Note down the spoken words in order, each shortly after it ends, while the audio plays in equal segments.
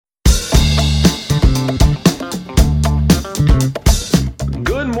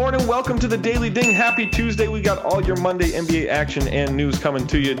welcome to the Daily Ding. Happy Tuesday. We got all your Monday NBA action and news coming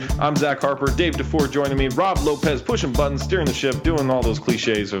to you. I'm Zach Harper, Dave DeFore joining me, Rob Lopez pushing buttons, steering the ship, doing all those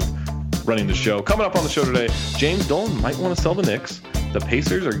cliches of running the show. Coming up on the show today, James Dolan might want to sell the Knicks. The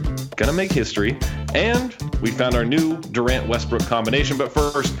Pacers are going to make history. And we found our new Durant-Westbrook combination. But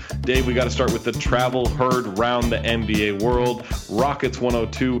first, Dave, we got to start with the travel heard round the NBA world. Rockets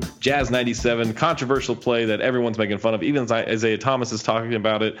 102, Jazz 97. Controversial play that everyone's making fun of. Even Isaiah Thomas is talking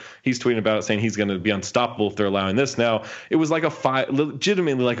about it. He's tweeting about it, saying he's going to be unstoppable if they're allowing this. Now, it was like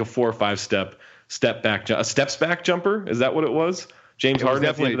legitimately like a 4 or 5 step back, a steps back jumper. Is that what it was? James Harden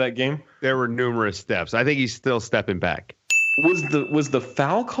at the end of that game? There were numerous steps. I think he's still stepping back. Was the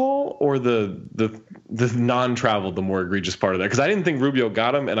foul call or the non-travel the more egregious part of that? Because I didn't think Rubio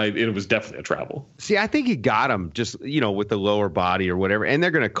got him, and it was definitely a travel. See, I think he got him just with the lower body or whatever, and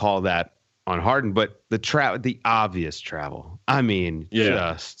they're going to call that on Harden. But the obvious travel, I mean,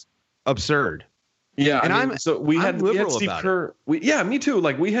 just absurd. Yeah, we had Steve Kerr. Me too.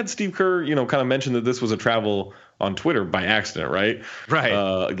 Like we had Steve Kerr, kind of mention that this was a travel on Twitter by accident, right? Right.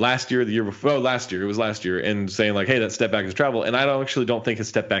 Last year, the year before, last year, and saying like, hey, that step back is travel. And I don't think his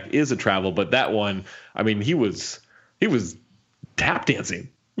step back is a travel, but that one, I mean, he was tap dancing.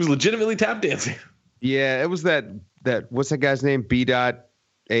 He was legitimately tap dancing. Yeah, it was that what's that guy's name?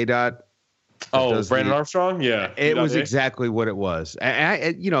 A. Oh, Brandon Armstrong? Yeah. It was exactly what it was.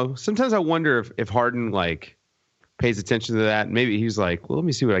 I sometimes I wonder if Harden pays attention to that. Maybe he's like, well, let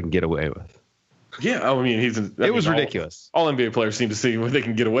me see what I can get away with. Yeah, I mean, it was ridiculous. All NBA players seem to see what they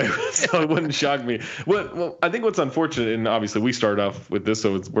can get away with, so it wouldn't shock me. Well, I think what's unfortunate, and obviously we started off with this,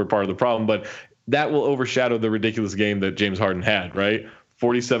 so we're part of the problem, but that will overshadow the ridiculous game that James Harden had, right?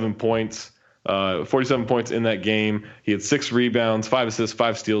 47 points in that game. He had 6 rebounds, 5 assists,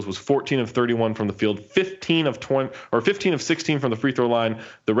 5 steals, was 14 of 31 from the field, 15 of 16 from the free throw line.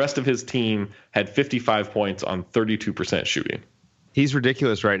 The rest of his team had 55 points on 32% shooting. He's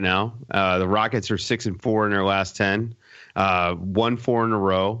ridiculous right now. The Rockets are 6-4 in their last 10, won 4 in a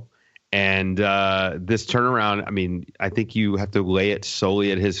row. And this turnaround, I mean, I think you have to lay it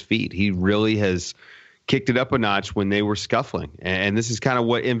solely at his feet. He really has kicked it up a notch when they were scuffling. And this is kind of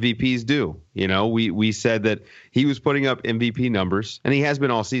what MVPs do. We said that he was putting up MVP numbers, and he has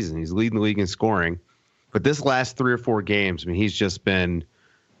been all season. He's leading the league in scoring. But this last 3 or 4 games, I mean, he's just been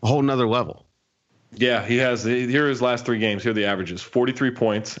a whole nother level. Yeah, he has. Here are his last 3 games. Here are the averages. 43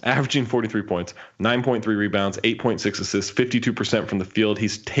 points, averaging 43 points, 9.3 rebounds, 8.6 assists, 52% from the field.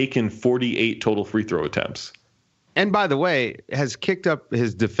 He's taken 48 total free throw attempts. And by the way, has kicked up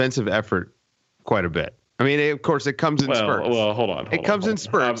his defensive effort quite a bit. I mean, of course, it comes in spurts. Well, hold on. It comes in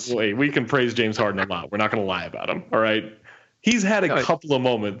spurts. Wait, we can praise James Harden a lot. We're not going to lie about him, all right? He's had a couple of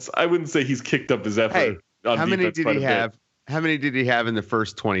moments. I wouldn't say he's kicked up his effort on defense. How many did he have in the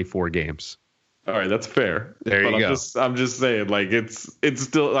first 24 games? All right, that's fair. There you go. I'm just saying, like, it's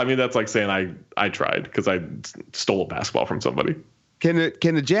still. I mean, that's like saying I tried because I stole a basketball from somebody. Can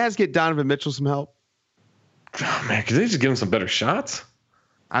the Jazz get Donovan Mitchell some help? Oh man, can they just give him some better shots?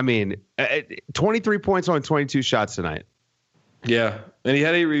 I mean, 23 points on 22 shots tonight. Yeah, and he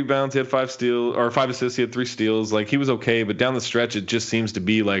had 8 rebounds. He had 5 assists. He had 3 steals. Like, he was okay, but down the stretch, it just seems to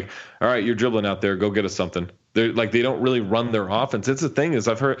be like, all right, you're dribbling out there. Go get us something. They don't really run their offense. It's the thing is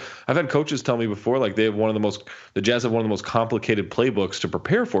I've had coaches tell me before, like the Jazz have one of the most complicated playbooks to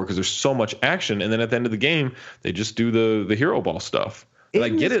prepare for because there's so much action, and then at the end of the game, they just do the hero ball stuff. And I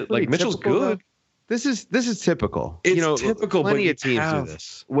get it. Like, Mitchell's good. Though? This is typical. It's typical. Plenty of teams do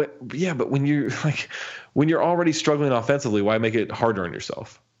this. But when you're already struggling offensively, why make it harder on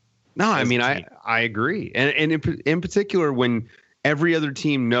yourself? No, I mean, I agree. And in particular, when every other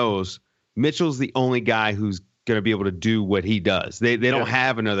team knows Mitchell's the only guy who's going to be able to do what he does. They don't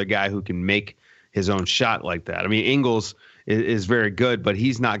have another guy who can make his own shot like that. I mean, Ingles is very good, but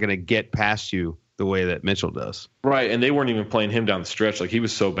he's not going to get past you the way that Mitchell does. Right, and they weren't even playing him down the stretch. Like, he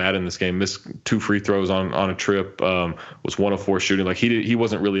was so bad in this game. Missed 2 free throws on a trip. Was 1 of 4 shooting. Like, he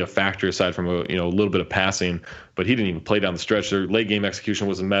wasn't really a factor aside from a little bit of passing, but he didn't even play down the stretch. Their late game execution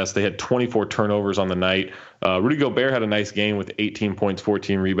was a mess. They had 24 turnovers on the night. Rudy Gobert had a nice game with 18 points,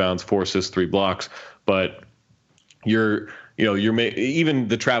 14 rebounds, 4 assists, 3 blocks. But even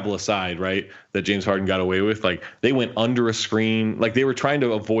the travel aside, right, that James Harden got away with, like, they went under a screen. Like, they were trying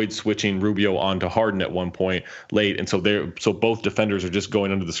to avoid switching Rubio onto Harden at one point late. And so both defenders are just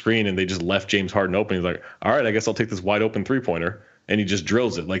going under the screen, and they just left James Harden open. He's like, all right, I guess I'll take this wide open 3-pointer. And he just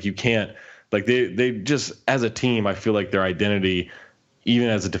drills it. Like, you can't, like, they just, as a team, I feel like their identity, even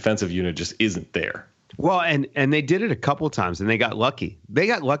as a defensive unit, just isn't there. Well, and they did it a couple of times, and they got lucky. They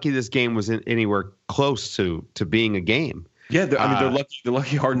got lucky this game wasn't anywhere close to being a game. Yeah, I mean, they're lucky. They're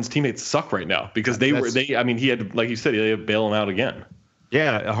lucky Harden's teammates suck right now because he had, like you said, he had to bail him out again.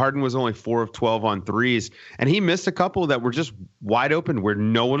 Yeah, Harden was only 4 of 12 on threes, and he missed a couple that were just wide open where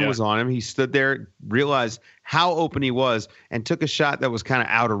no one was on him. He stood there, realized how open he was, and took a shot that was kind of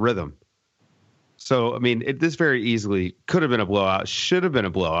out of rhythm. So, I mean, this very easily could have been a blowout, should have been a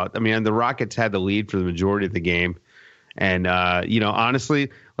blowout. I mean, the Rockets had the lead for the majority of the game. And, honestly,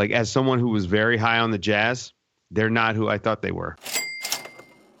 like as someone who was very high on the Jazz, they're not who I thought they were.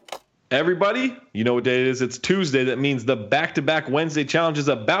 Everybody, you know what day it is. It's Tuesday. That means the back-to-back Wednesday challenge is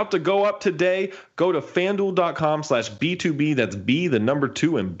about to go up today. Go to FanDuel.com/B2B. That's B, the number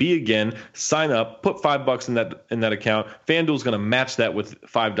 2, and B again. Sign up. Put $5 in that account. FanDuel's going to match that with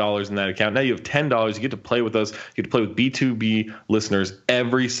 $5 in that account. Now you have $10. You get to play with us. You get to play with B2B listeners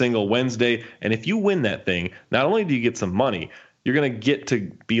every single Wednesday. And if you win that thing, not only do you get some money, you're going to get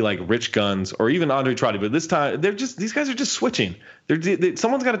to be like Rich Guns or even Andre Trotti. But this time, these guys are just switching.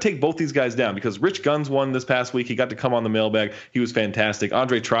 Someone's got to take both these guys down because Rich Guns won this past week. He got to come on the mailbag. He was fantastic.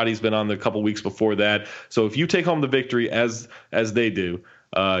 Andre Trotti's been on the couple weeks before that. So if you take home the victory as they do,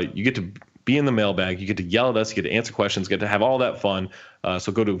 you get to be in the mailbag. You get to yell at us. You get to answer questions. You get to have all that fun.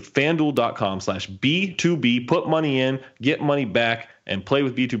 So go to FanDuel.com/B2B. Put money in, get money back, and play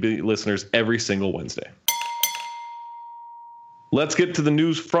with B2B listeners every single Wednesday. Let's get to the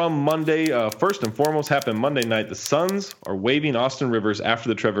news from Monday. First and foremost, happened Monday night. The Suns are waiving Austin Rivers after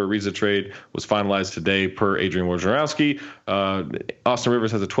the Trevor Ariza trade was finalized today per Adrian Wojnarowski. Austin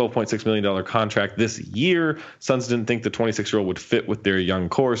Rivers has a $12.6 million contract this year. Suns didn't think the 26-year-old would fit with their young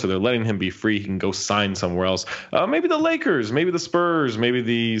core, so they're letting him be free. He can go sign somewhere else. Maybe the Lakers, maybe the Spurs, maybe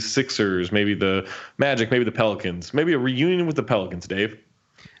the Sixers, maybe the Magic, maybe the Pelicans. Maybe a reunion with the Pelicans, Dave.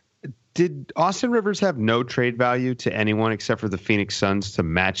 Did Austin Rivers have no trade value to anyone except for the Phoenix Suns to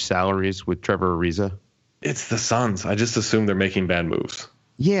match salaries with Trevor Ariza? It's the Suns. I just assume they're making bad moves.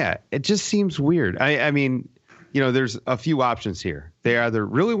 Yeah, it just seems weird. I mean, there's a few options here. They either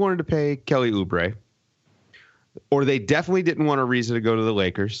really wanted to pay Kelly Oubre, or they definitely didn't want Ariza to go to the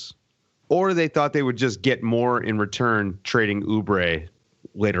Lakers, or they thought they would just get more in return trading Oubre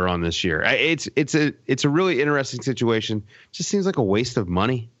later on this year. It's a really interesting situation. It just seems like a waste of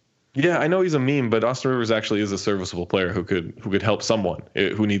money. Yeah, I know he's a meme, but Austin Rivers actually is a serviceable player who could help someone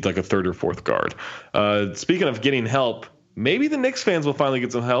who needs like a third or fourth guard. Speaking of getting help, maybe the Knicks fans will finally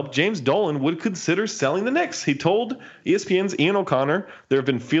get some help. James Dolan would consider selling the Knicks. He told ESPN's Ian O'Connor there have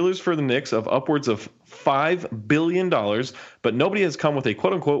been feelers for the Knicks of upwards of $5 billion, but nobody has come with a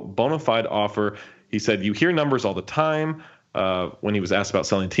quote-unquote bona fide offer. He said, you hear numbers all the time. When he was asked about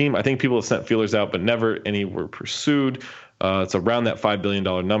selling the team, I think people have sent feelers out, but never any were pursued. It's around that $5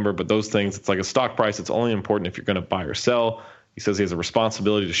 billion number, but those things, it's like a stock price. It's only important if you're going to buy or sell. He says he has a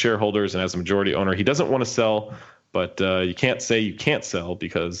responsibility to shareholders, and as a majority owner, he doesn't want to sell, but you can't say you can't sell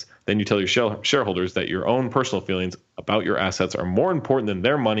because then you tell your shareholders that your own personal feelings about your assets are more important than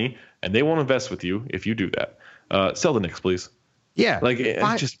their money, and they won't invest with you if you do that. Sell the Knicks, please. Yeah, like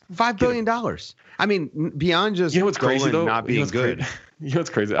just $5 billion. I mean, beyond just what's crazy though, not being good.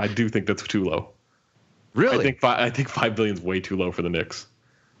 What's crazy? I do think that's too low. Really? I think $5 billion is way too low for the Knicks.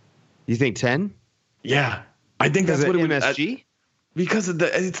 You think 10? Yeah, I think that's what it would. MSG? Because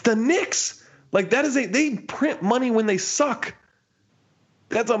it's the Knicks. Like that is they print money when they suck.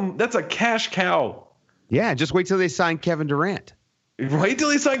 That's a cash cow. Yeah, just wait till they sign Kevin Durant. Wait till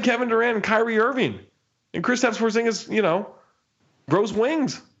they sign Kevin Durant and Kyrie Irving, and Kristaps Porzingis, grows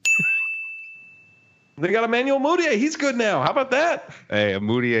wings. They got Emmanuel Mudiay. He's good now. How about that? Hey,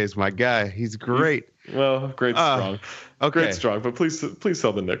 Mudiay is my guy. He's great. Well, great strong. Okay. Great strong, but please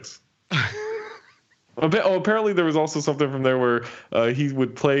sell the Knicks. Apparently there was also something from there where he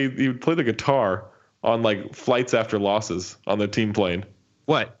would play the guitar on like flights after losses on the team plane.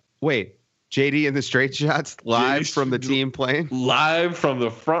 What? Wait. JD and the Straight Shots live from the team plane? Live from the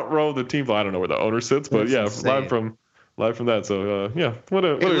front row of the team plane. I don't know where the owner sits, but that's live from that. So what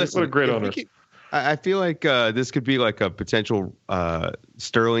a great owner. I feel like this could be like a potential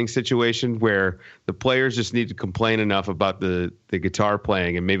Sterling situation where the players just need to complain enough about the guitar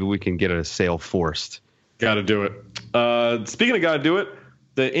playing, and maybe we can get a sale forced. Got to do it. Speaking of got to do it,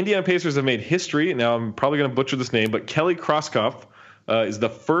 the Indiana Pacers have made history. Now, I'm probably going to butcher this name, but Kelly Kroskoff is the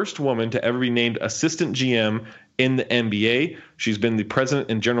first woman to ever be named assistant GM in the NBA. She's been the president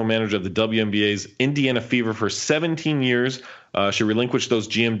and general manager of the WNBA's Indiana Fever for 17 years. She relinquished those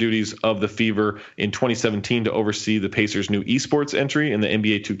GM duties of the Fever in 2017 to oversee the Pacers' new esports entry in the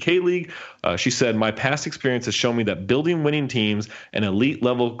NBA 2K League. She said, "My past experience has shown me that building winning teams and elite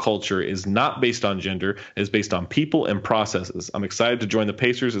level culture is not based on gender, it is based on people and processes. I'm excited to join the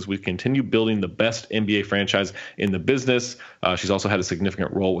Pacers as we continue building the best NBA franchise in the business." She's also had a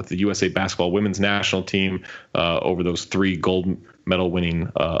significant role with the USA Basketball Women's National Team over those 3 gold medal winning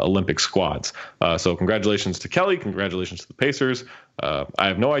Olympic squads. So congratulations to Kelly. Congratulations to the Pacers. I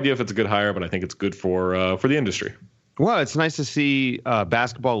have no idea if it's a good hire, but I think it's good for the industry. Well, it's nice to see a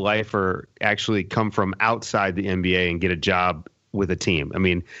basketball lifer actually come from outside the NBA and get a job with a team. I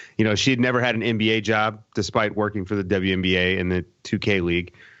mean, she had never had an NBA job despite working for the WNBA and the 2K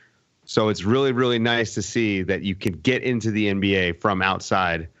League. So it's really, really nice to see that you can get into the NBA from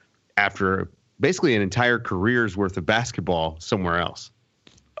outside after basically an entire career's worth of basketball somewhere else.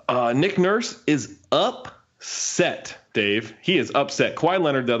 Nick Nurse is upset, Dave. He is upset. Kawhi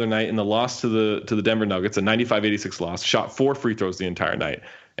Leonard the other night in the loss to the Denver Nuggets, a 95-86 loss, shot 4 free throws the entire night.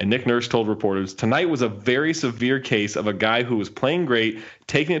 And Nick Nurse told reporters, "Tonight was a very severe case of a guy who was playing great,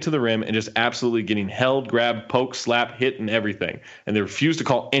 taking it to the rim, and just absolutely getting held, grabbed, poked, slapped, hit, and everything. And they refused to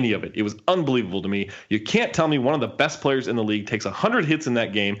call any of it. It was unbelievable to me. You can't tell me one of the best players in the league takes 100 hits in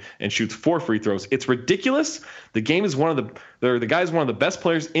that game and shoots 4 free throws. It's ridiculous. The guy's one of the best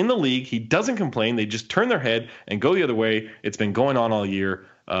players in the league. He doesn't complain. They just turn their head and go the other way. It's been going on all year.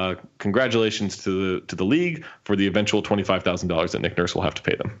 Congratulations to the league for the eventual $25,000 that Nick Nurse will have to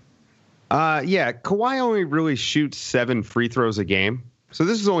pay them." Yeah, Kawhi only really shoots 7 free throws a game, so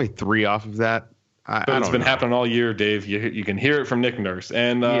this is only 3 off of that. It's been happening all year, Dave. You can hear it from Nick Nurse.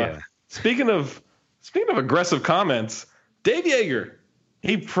 And speaking of aggressive comments, Dave Yeager,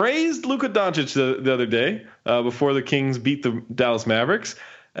 he praised Luka Doncic the other day before the Kings beat the Dallas Mavericks,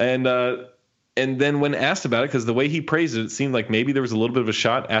 and then when asked about it, because the way he praised it, it seemed like maybe there was a little bit of a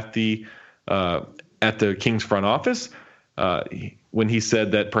shot at the Kings front office when he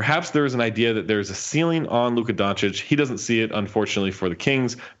said that perhaps there is an idea that there's a ceiling on Luka Doncic. He doesn't see it, unfortunately, for the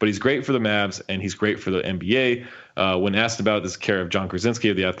Kings, but he's great for the Mavs and he's great for the NBA. When asked about it, this is care of John Krasinski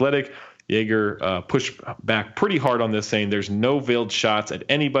of The Athletic, Yeager pushed back pretty hard on this, saying there's no veiled shots at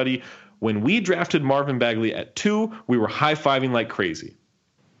anybody. When we drafted Marvin Bagley at 2, we were high-fiving like crazy.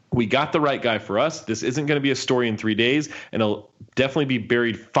 We got the right guy for us. This isn't going to be a story in 3 days, and it'll definitely be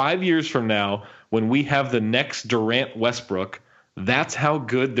buried 5 years from now when we have the next Durant Westbrook. That's how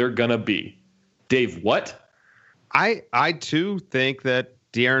good they're going to be. Dave, what? I too think that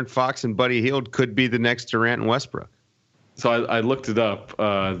De'Aaron Fox and Buddy Hield could be the next Durant and Westbrook. So I looked it up.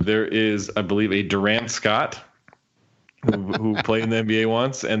 There is, I believe, a Durant Scott who played in the NBA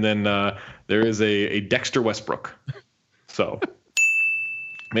once, and then there is a Dexter Westbrook. So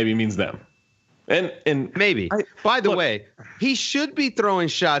maybe it means them. And maybe. By the way, he should be throwing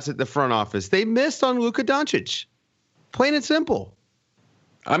shots at the front office. They missed on Luka Doncic. Plain and simple.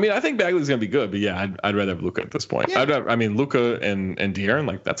 I mean, I think Bagley's going to be good, but yeah, I'd rather have Luka at this point. Yeah. Luka and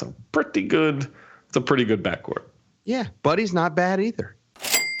De'Aaron, that's a pretty good backcourt. Yeah, Buddy's not bad either.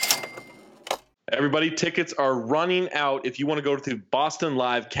 Everybody, tickets are running out. If you want to go to Boston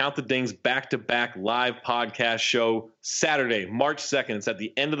Live, Count the Dings back-to-back live podcast show Saturday, March 2nd. It's at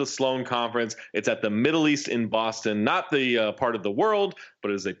the end of the Sloan Conference. It's at the Middle East in Boston, not the part of the world,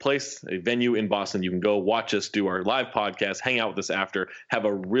 but it is a venue in Boston. You can go watch us do our live podcast, hang out with us after, have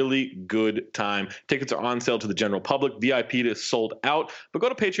a really good time. Tickets are on sale to the general public. VIP is sold out. But go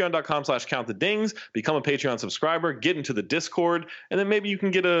to patreon.com/countthedings, become a Patreon subscriber, get into the Discord, and then maybe you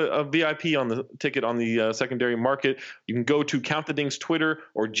can get a VIP on the ticket on the secondary market. You can go to Count the Dings Twitter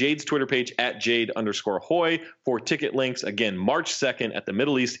or Jade's Twitter page at Jade_Hoy for ticket links. Again, March 2nd at the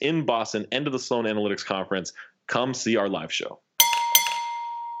Middle East in Boston, end of the Sloan Analytics Conference. Come see our live show.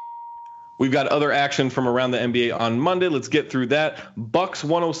 We've got other action from around the NBA on Monday. Let's get through that. Bucks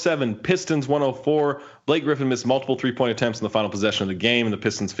 107, Pistons 104. Blake Griffin missed multiple three-point attempts in the final possession of the game, and the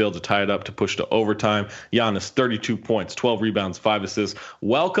Pistons failed to tie it up to push to overtime. Giannis, 32 points, 12 rebounds, 5 assists.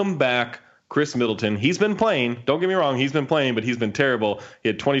 Welcome back, Chris Middleton. He's been playing. Don't get me wrong. He's been playing, but he's been terrible. He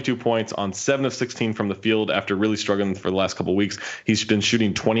had 22 points on 7 of 16 from the field after really struggling for the last couple of weeks. He's been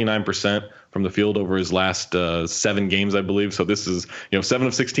shooting 29% from the field over his last 7 games, I believe. So this is, 7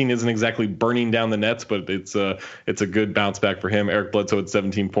 of 16 isn't exactly burning down the nets, but it's a good bounce back for him. Eric Bledsoe had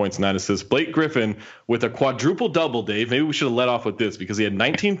 17 points, 9 assists. Blake Griffin with a quadruple double, Dave. Maybe we should have let off with this because he had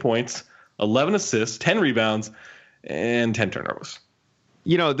 19 points, 11 assists, 10 rebounds, and 10 turnovers.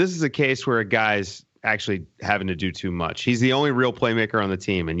 This is a case where a guy's actually having to do too much. He's the only real playmaker on the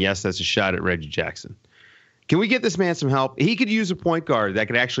team. And yes, that's a shot at Reggie Jackson. Can we get this man some help? He could use a point guard that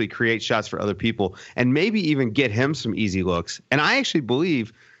could actually create shots for other people and maybe even get him some easy looks. And I actually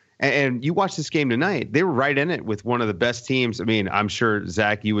believe, and you watch this game tonight, they were right in it with one of the best teams. I mean, I'm sure,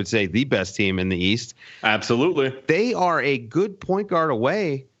 Zach, you would say the best team in the East. Absolutely. They are a good point guard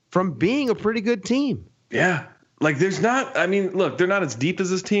away from being a pretty good team. Yeah. Like there's not, I mean, look, they're not as deep as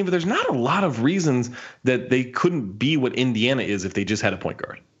this team, but there's not a lot of reasons that they couldn't be what Indiana is if they just had a point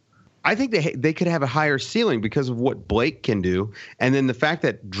guard. I think they could have a higher ceiling because of what Blake can do. And then the fact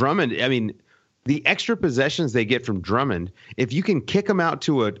that Drummond, I mean, the extra possessions they get from Drummond, if you can kick them out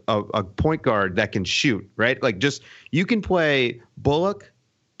to a point guard that can shoot, right? Like just you can play Bullock,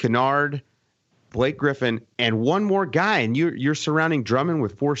 Kennard, Blake Griffin, and one more guy, and you're surrounding Drummond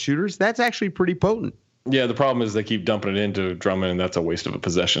with 4 shooters. That's actually pretty potent. Yeah, the problem is they keep dumping it into Drummond, and that's a waste of a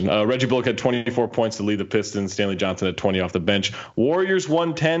possession. Reggie Bullock had 24 points to lead the Pistons. Stanley Johnson had 20 off the bench. Warriors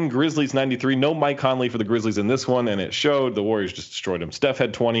 110, Grizzlies 93. No Mike Conley for the Grizzlies in this one, and it showed. The Warriors just destroyed him. Steph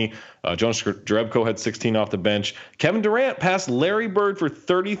had 20. Jonas Jerebko had 16 off the bench. Kevin Durant passed Larry Bird for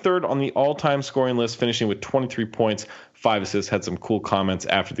 33rd on the all-time scoring list, finishing with 23 points, 5 assists. Had some cool comments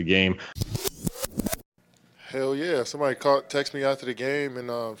after the game. Hell yeah. Somebody texted me after the game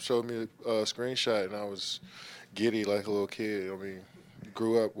and showed me a screenshot, and I was giddy like a little kid. I mean, you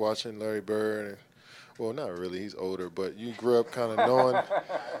grew up watching Larry Bird. And, well, not really. He's older, but you grew up kind of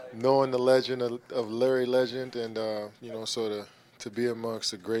knowing the legend of Larry Legend and, so to be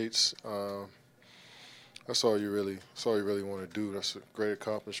amongst the greats, that's all you really want to do. That's a great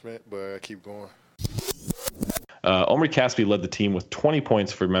accomplishment, but I keep going. Omri Caspi led the team with 20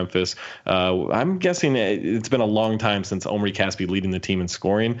 points for Memphis. I'm guessing it's been a long time since Omri Caspi leading the team in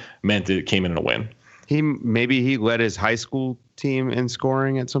scoring meant it came in a win. Maybe he led his high school team in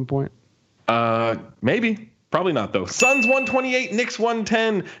scoring at some point. Maybe. Probably not, though. Suns 128, Knicks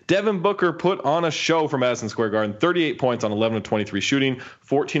 110. Devin Booker put on a show for Madison Square Garden. 38 points on 11 of 23 shooting,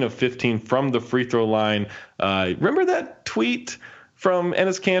 14 of 15 from the free throw line. Remember that tweet from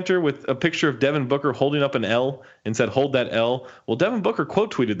Enes Kanter with a picture of Devin Booker holding up an L and said, "Hold that L"? Well, Devin Booker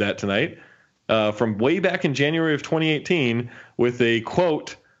quote tweeted that tonight from way back in January of 2018 with a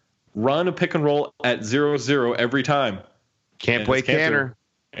quote, "Run a pick and roll at 0-0 every time." Can't play Kanter.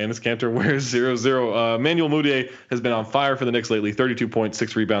 Enes Kanter wears 0-0. Emmanuel Mudiay has been on fire for the Knicks lately. 32 points,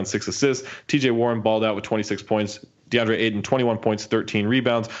 6 rebounds, 6 assists. TJ Warren balled out with 26 points. DeAndre Ayton, 21 points, 13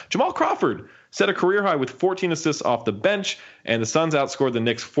 rebounds. Jamal Crawford set a career high with 14 assists off the bench, and the Suns outscored the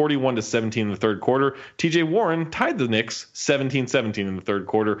Knicks 41-17 in the third quarter. TJ Warren tied the Knicks 17-17 in the third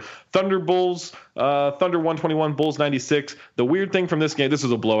quarter. Thunder 121, Bulls 96. The weird thing from this game, this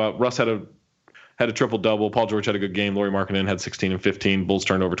was a blowout. Russ had a triple-double. Paul George had a good game. Lauri Markkanen had 16 and 15. Bulls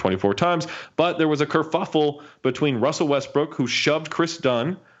turned over 24 times. But there was a kerfuffle between Russell Westbrook, who shoved Chris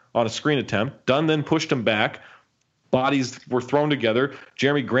Dunn on a screen attempt. Dunn then pushed him back. Bodies were thrown together.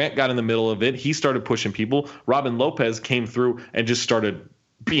 Jeremy Grant got in the middle of it. He started pushing people. Robin Lopez came through and just started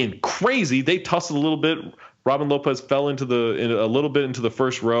being crazy. They tussled a little bit. Robin Lopez fell a little bit into the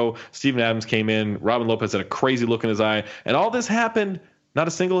first row. Steven Adams came in. Robin Lopez had a crazy look in his eye. And all this happened, not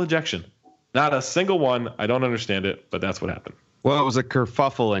a single ejection. Not a single one. I don't understand it, but that's what happened. Well, it was a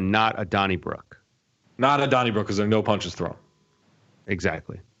kerfuffle and not a Donnybrook. Not a Donnybrook because there are no punches thrown.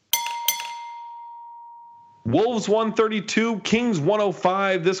 Exactly. Wolves 132, Kings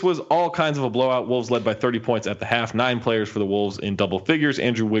 105. This was all kinds of a blowout. Wolves led by 30 points at the half. 9 players for the Wolves in double figures.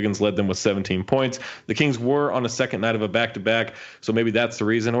 Andrew Wiggins led them with 17 points. The Kings were on a second night of a back-to-back, so maybe that's the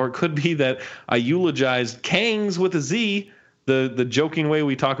reason. Or it could be that I eulogized Kangs with a Z, the joking way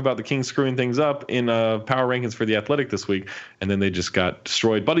we talk about the Kings screwing things up in power rankings for The Athletic this week, and then they just got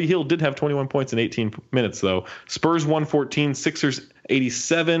destroyed. Buddy Hield did have 21 points in 18 minutes, though. Spurs 114, Sixers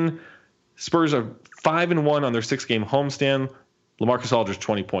 87. Spurs are 5-1 on their 6-game homestand. LaMarcus Aldridge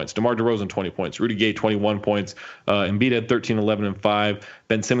 20 points. DeMar DeRozan 20 points. Rudy Gay 21 points. Embiid had 13, 11, and 5.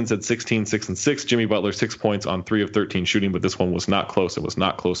 Ben Simmons had 16, 6, and 6. Jimmy Butler 6 points on 3 of 13 shooting, but this one was not close. It was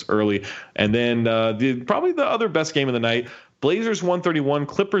not close early. And then probably the other best game of the night, Blazers 131,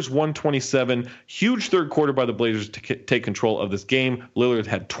 Clippers 127. Huge third quarter by the Blazers to take control of this game. Lillard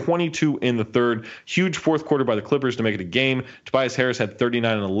had 22 in the third. Huge fourth quarter by the Clippers to make it a game. Tobias Harris had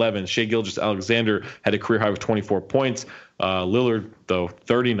 39 and 11. Shai Gilgeous-Alexander had a career high with 24 points. Lillard, though,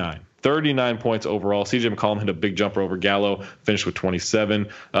 39 points overall. CJ McCollum hit a big jumper over Gallo, finished with 27.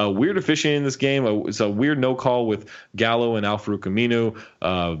 Weird officiating in this game. It's a weird no call with Gallo and Al-Farouq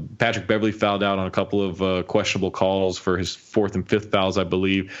Aminu. Patrick Beverley fouled out on a couple of questionable calls for his 4th and 5th fouls, I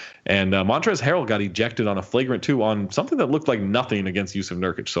believe. And Montrezl Harrell got ejected on a flagrant 2 on something that looked like nothing against Yusuf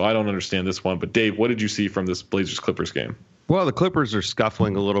Nurkic. So I don't understand this one. But Dave, what did you see from this Blazers-Clippers game? Well, the Clippers are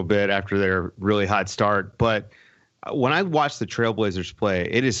scuffling a little bit after their really hot start, but when I watch the Trailblazers play,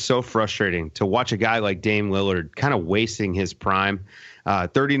 it is so frustrating to watch a guy like Dame Lillard kind of wasting his prime.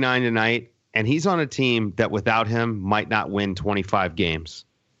 39 tonight, and he's on a team that without him might not win 25 games.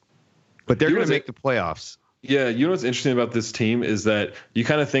 But they're going to make the playoffs. Yeah, you know what's interesting about this team is that you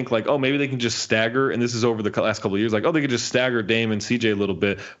kind of think like, oh, maybe they can just stagger, and this is over the last couple of years, like, oh, they could just stagger Dame and CJ a little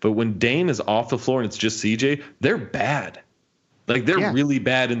bit. But when Dame is off the floor and it's just CJ, they're bad. Like, they're really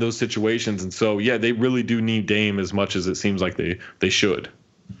bad in those situations. And so, yeah, they really do need Dame as much as it seems like they should.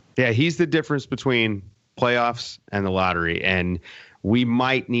 Yeah, he's the difference between playoffs and the lottery. And we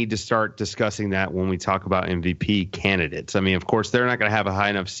might need to start discussing that when we talk about MVP candidates. I mean, of course, they're not going to have a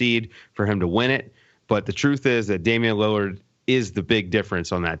high enough seed for him to win it. But the truth is that Damian Lillard is the big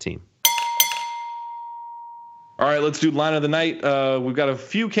difference on that team. All right, let's do line of the night. We've got a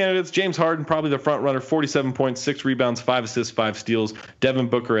few candidates. James Harden, probably the front runner, 47 points, 6 rebounds, 5 assists, 5 steals. Devin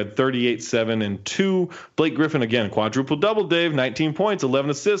Booker had 38, 7, and 2. Blake Griffin, again, quadruple double, Dave, 19 points, 11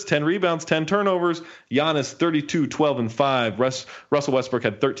 assists, 10 rebounds, 10 turnovers. Giannis, 32, 12, and 5. Russell Westbrook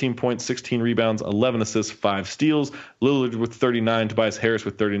had 13 points, 16 rebounds, 11 assists, 5 steals. Lillard with 39, Tobias Harris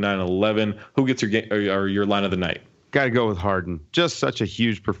with 39, 11. Who gets your line of the night? Got to go with Harden. Just such a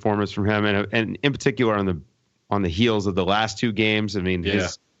huge performance from him, and in particular on the heels of the last 2 games. I mean,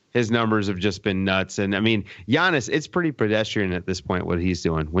 his numbers have just been nuts. And I mean, Giannis, it's pretty pedestrian at this point what he's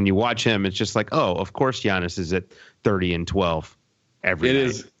doing. When you watch him, it's just like, oh, of course Giannis is at 30 and 12 every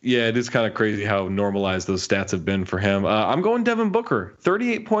night. It is kind of crazy how normalized those stats have been for him. I'm going Devin Booker.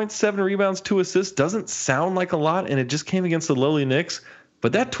 38 points, 7 rebounds, 2 assists. Doesn't sound like a lot, and it just came against the lowly Knicks.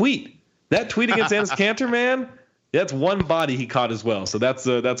 But that tweet against Enes Kanter, man, that's one body he caught as well. So that's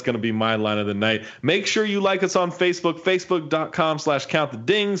going to be my line of the night. Make sure you like us on Facebook,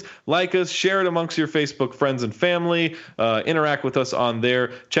 facebook.com/countthedings. Like us, share it amongst your Facebook friends and family. Interact with us on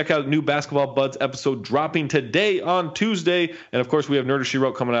there. Check out new Basketball Buds episode dropping today on Tuesday. And, of course, we have Nerder She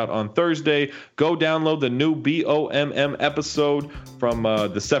Wrote coming out on Thursday. Go download the new BOMM episode from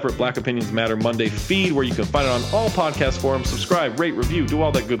the separate Black Opinions Matter Monday feed, where you can find it on all podcast forums. Subscribe, rate, review, do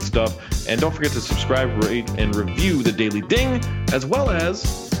all that good stuff. And don't forget to subscribe, rate, and review the Daily Ding, as well as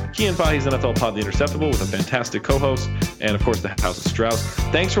Kian Fahi's NFL Pod, The Interceptable, with a fantastic co-host, and of course the House of Strauss.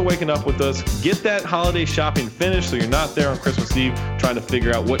 Thanks for waking up with us. Get that holiday shopping finished so you're not there on Christmas Eve trying to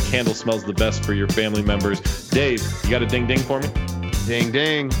figure out what candle smells the best for your family members. Dave, you got a ding ding for me? Ding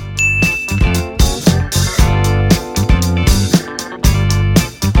ding.